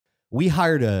we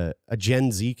hired a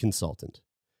Gen Z consultant.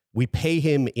 We pay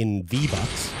him in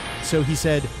V-Bucks. So he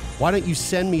said, why don't you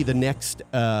send me the next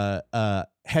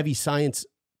heavy science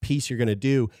piece you're going to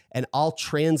do, and I'll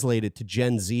translate it to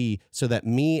Gen Z so that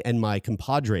me and my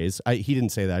compadres, he didn't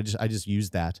say that, I just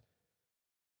used that.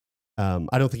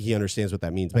 I don't think he understands what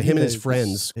that means, but him and his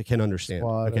friends can understand.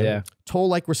 Okay. Yeah.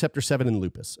 Toll-like receptor 7 and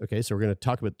lupus. Okay, so we're going to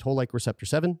talk about toll-like receptor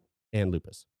 7 and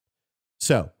lupus.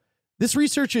 So this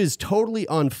research is totally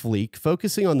on fleek,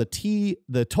 focusing on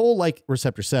the toll-like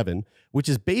receptor 7, which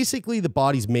is basically the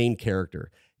body's main character,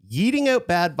 yeeting out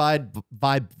bad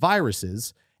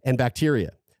viruses and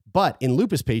bacteria. But in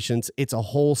lupus patients, it's a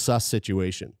whole sus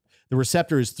situation. The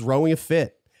receptor is throwing a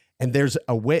fit, and there's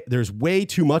way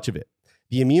too much of it.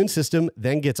 The immune system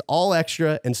then gets all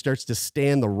extra and starts to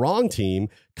stand the wrong team,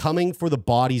 coming for the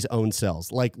body's own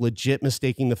cells, like legit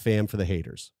mistaking the fam for the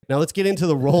haters. Now let's get into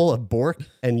the role of Bork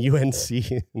and UNC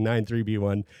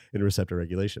 93B1 in receptor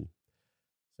regulation.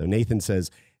 So Nathan says,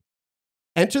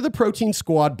 enter the protein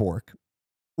squad Bork,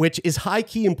 which is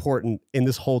high-key important in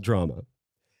this whole drama.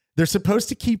 They're supposed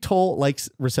to keep toll-like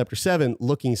receptor 7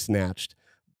 looking snatched,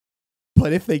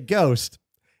 but if they ghost,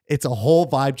 it's a whole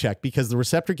vibe check because the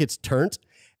receptor gets turned,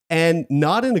 and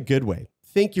not in a good way.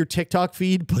 Think your TikTok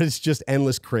feed, but it's just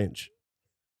endless cringe.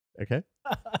 Okay?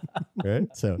 All right.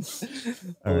 So,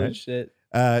 all right. Shit.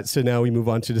 So now we move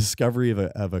on to discovery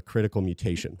of a critical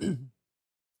mutation.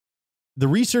 The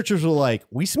researchers were like,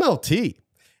 we smell tea,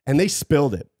 and they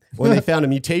spilled it when they found a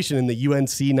mutation in the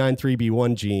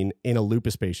UNC93B1 gene in a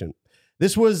lupus patient.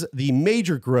 This was the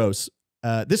major gross.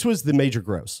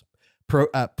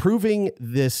 Proving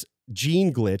this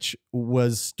gene glitch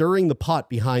was stirring the pot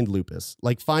behind lupus,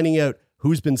 like finding out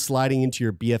who's been sliding into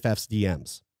your BFF's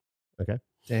DMs. Okay.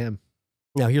 Damn.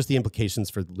 Now here's the implications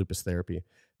for lupus therapy.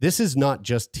 This is not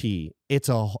just T. It's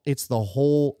the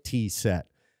whole T set.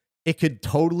 It could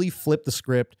totally flip the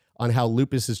script on how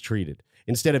lupus is treated.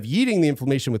 Instead of yeeting the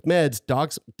inflammation with meds,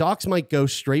 docs might go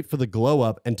straight for the glow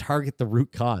up and target the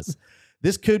root cause.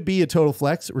 This could be a total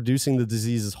flex, reducing the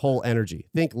disease's whole energy.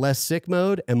 Think less sick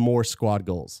mode and more squad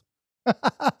goals.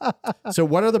 So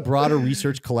what are the broader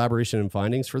research collaboration and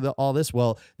findings for all this?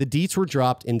 Well, the deets were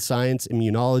dropped in Science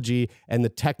Immunology, and the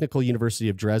Technical University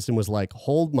of Dresden was like,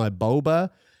 hold my boba,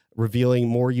 revealing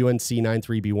more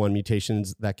UNC93B1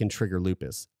 mutations that can trigger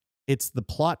lupus. It's the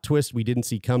plot twist we didn't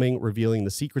see coming, revealing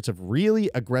the secrets of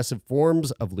really aggressive forms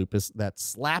of lupus that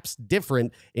slaps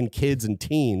different in kids and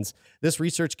teens. This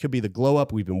research could be the glow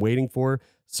up we've been waiting for.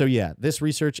 So yeah, this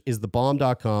research is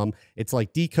thebomb.com. It's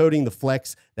like decoding the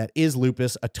flex that is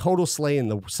lupus, a total slay in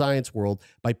the science world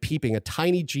by peeping a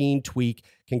tiny gene tweak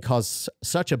can cause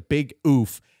such a big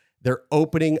oof. They're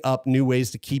opening up new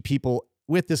ways to keep people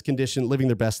with this condition living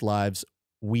their best lives.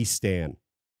 We stan.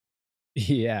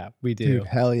 Yeah, we do. Dude,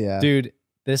 hell yeah. Dude,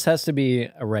 this has to be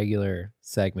a regular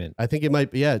segment. I think it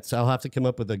might be, yeah. I'll have to come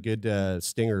up with a good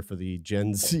stinger for the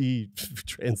Gen Z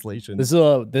translation. This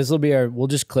will be we'll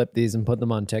just clip these and put them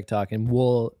on TikTok, and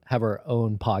we'll have our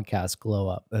own podcast glow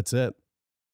up. That's it.